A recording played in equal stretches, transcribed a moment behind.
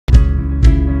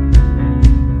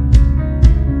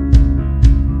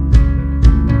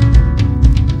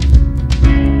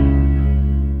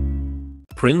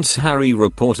Prince Harry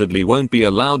reportedly won't be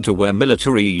allowed to wear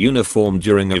military uniform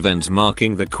during events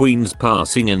marking the Queen's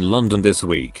passing in London this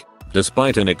week,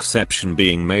 despite an exception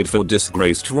being made for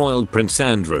disgraced royal Prince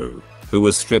Andrew, who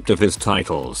was stripped of his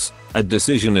titles. A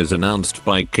decision is announced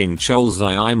by King Charles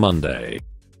II Monday.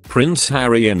 Prince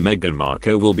Harry and Meghan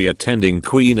Markle will be attending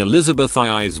Queen Elizabeth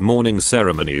II's mourning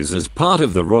ceremonies as part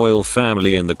of the royal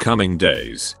family in the coming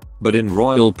days, but in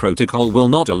royal protocol will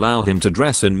not allow him to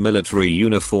dress in military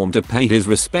uniform to pay his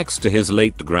respects to his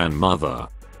late grandmother.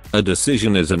 A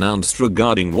decision is announced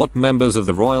regarding what members of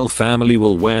the royal family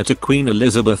will wear to Queen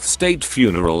Elizabeth's state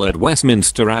funeral at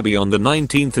Westminster Abbey on the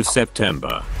 19th of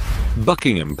September.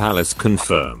 Buckingham Palace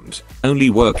confirmed, only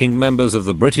working members of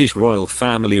the British royal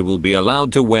family will be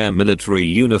allowed to wear military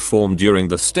uniform during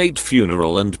the state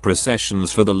funeral and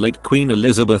processions for the late Queen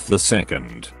Elizabeth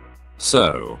II.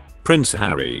 So, Prince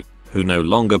Harry, who no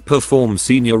longer performs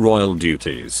senior royal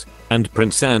duties, and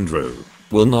Prince Andrew,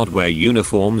 will not wear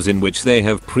uniforms in which they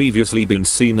have previously been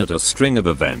seen at a string of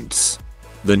events.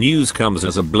 The news comes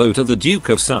as a blow to the Duke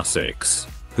of Sussex,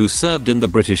 who served in the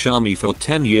British Army for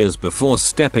 10 years before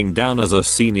stepping down as a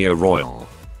senior royal.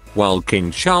 While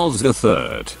King Charles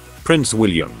III, Prince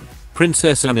William,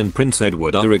 Princess Anne and Prince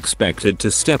Edward are expected to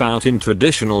step out in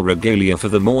traditional regalia for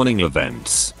the morning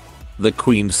events. The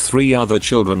Queen's 3 other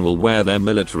children will wear their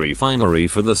military finery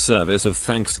for the service of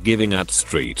Thanksgiving at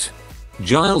St.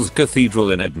 Giles Cathedral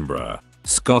in Edinburgh,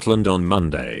 Scotland on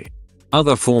Monday.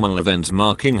 Other formal events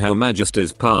marking Her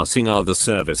Majesty's passing are the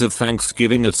service of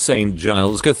Thanksgiving at St.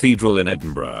 Giles Cathedral in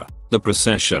Edinburgh, the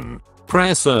procession,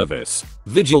 prayer service,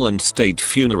 vigil and state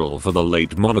funeral for the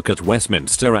late monarch at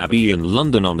Westminster Abbey in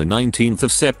London on the 19th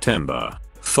of September,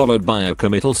 followed by a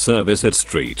committal service at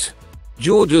St.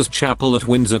 George's Chapel at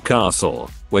Windsor Castle,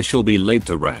 where she'll be laid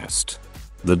to rest.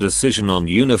 The decision on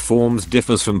uniforms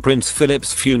differs from Prince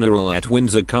Philip's funeral at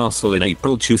Windsor Castle in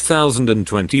April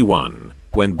 2021,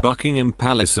 when Buckingham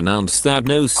Palace announced that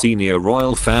no senior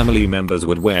royal family members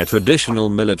would wear traditional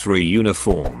military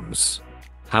uniforms.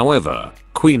 However,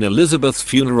 Queen Elizabeth's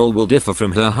funeral will differ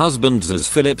from her husband's, as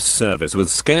Philip's service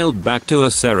was scaled back to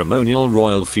a ceremonial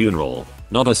royal funeral,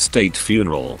 not a state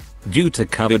funeral, due to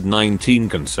COVID-19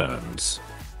 concerns.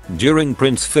 During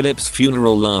Prince Philip's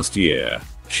funeral last year,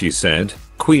 she said,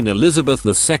 Queen Elizabeth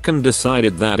II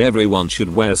decided that everyone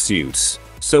should wear suits,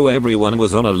 so everyone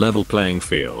was on a level playing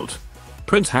field.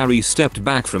 Prince Harry stepped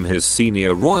back from his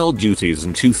senior royal duties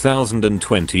in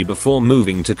 2020 before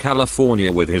moving to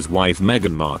California with his wife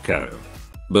Meghan Markle.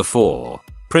 Before,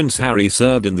 Prince Harry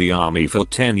served in the army for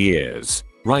 10 years,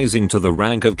 rising to the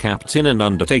rank of captain and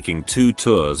undertaking 2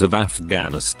 tours of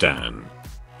Afghanistan.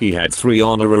 He had 3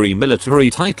 honorary military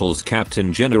titles: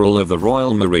 Captain General of the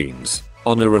Royal Marines,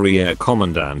 Honorary Air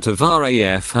Commandant of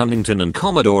RAF Huntington and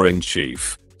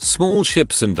Commodore-in-Chief, Small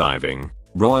Ships and Diving,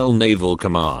 Royal Naval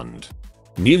Command.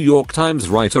 New York Times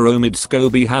writer Omid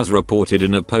Scobie has reported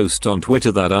in a post on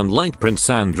Twitter that unlike Prince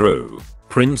Andrew,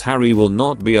 Prince Harry will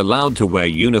not be allowed to wear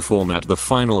uniform at the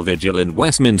final vigil in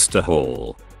Westminster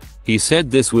Hall. He said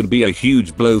this would be a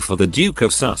huge blow for the Duke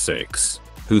of Sussex,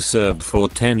 who served for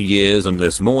 10 years and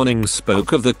this morning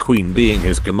spoke of the Queen being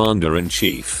his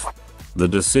commander-in-chief. The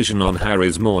decision on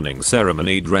Harry's morning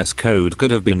ceremony dress code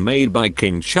could have been made by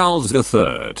King Charles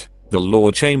III, the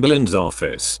Lord Chamberlain's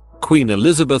office, Queen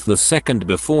Elizabeth II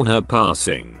before her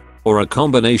passing, or a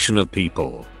combination of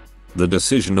people. The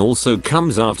decision also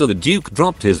comes after the Duke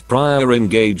dropped his prior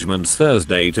engagements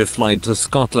Thursday to fly to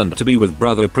Scotland to be with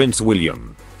brother Prince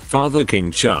William, father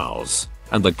King Charles,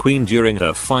 and the Queen during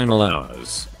her final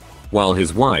hours. While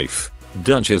his wife,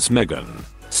 Duchess Meghan,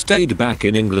 stayed back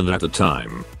in England at the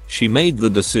time, she made the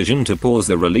decision to pause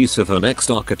the release of her next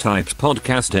Archetypes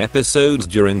podcast episodes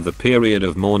during the period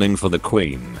of mourning for the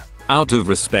Queen, out of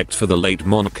respect for the late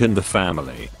monarch and the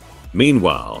family.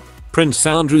 Meanwhile, Prince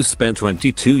Andrew spent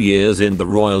 22 years in the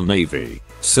Royal Navy,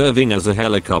 serving as a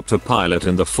helicopter pilot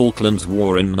in the Falklands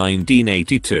War in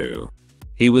 1982.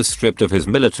 He was stripped of his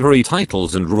military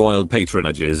titles and royal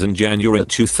patronages in January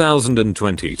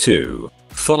 2022,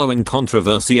 following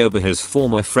controversy over his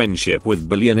former friendship with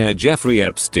billionaire Jeffrey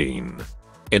Epstein.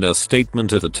 In a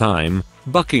statement at the time,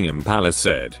 Buckingham Palace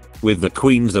said, with the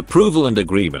Queen's approval and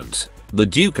agreement, the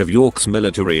Duke of York's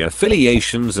military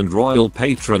affiliations and royal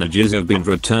patronages have been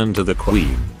returned to the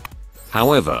Queen.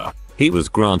 However, he was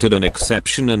granted an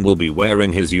exception and will be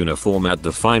wearing his uniform at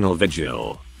the final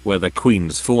vigil, where the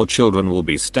Queen's 4 children will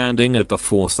be standing at the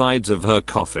 4 sides of her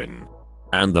coffin.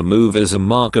 And the move is a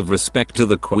mark of respect to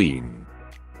the Queen.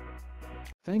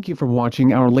 Thank you for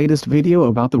watching our latest video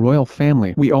about the royal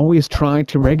family. We always try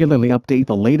to regularly update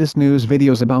the latest news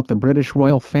videos about the British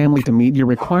royal family to meet your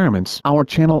requirements. Our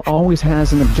channel always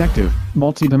has an objective,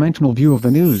 multi-dimensional view of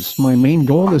the news. My main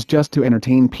goal is just to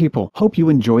entertain people. Hope you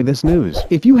enjoy this news.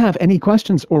 If you have any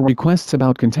questions or requests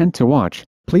about content to watch,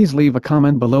 please leave a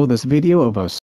comment below this video of us.